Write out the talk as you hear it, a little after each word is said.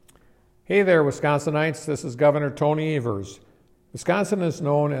Hey there, Wisconsinites. This is Governor Tony Evers. Wisconsin is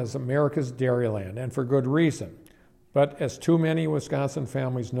known as America's Dairyland, and for good reason. But as too many Wisconsin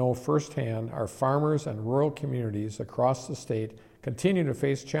families know firsthand, our farmers and rural communities across the state continue to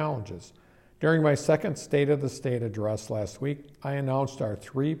face challenges. During my second State of the State address last week, I announced our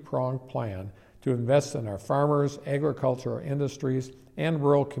three-pronged plan to invest in our farmers, agricultural industries, and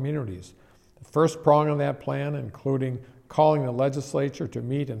rural communities. The first prong of that plan, including calling the legislature to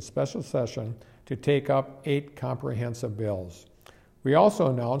meet in special session to take up 8 comprehensive bills. We also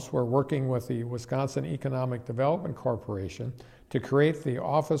announced we're working with the Wisconsin Economic Development Corporation to create the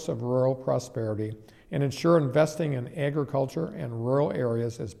Office of Rural Prosperity and ensure investing in agriculture and rural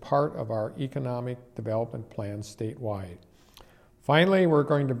areas as part of our economic development plan statewide. Finally, we're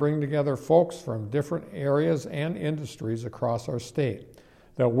going to bring together folks from different areas and industries across our state.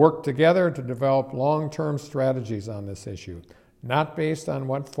 They'll work together to develop long-term strategies on this issue, not based on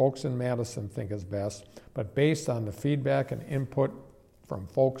what folks in Madison think is best, but based on the feedback and input from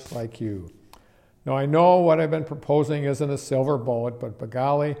folks like you. Now, I know what I've been proposing isn't a silver bullet, but by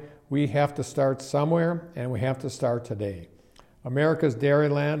golly, we have to start somewhere, and we have to start today. America's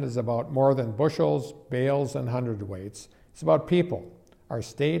Dairyland is about more than bushels, bales, and hundredweights. It's about people. Our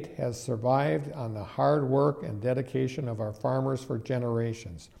state has survived on the hard work and dedication of our farmers for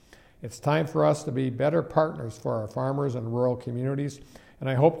generations. It's time for us to be better partners for our farmers and rural communities, and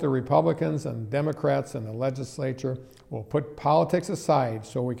I hope the Republicans and Democrats in the legislature will put politics aside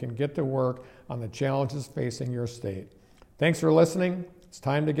so we can get to work on the challenges facing your state. Thanks for listening. It's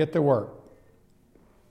time to get to work.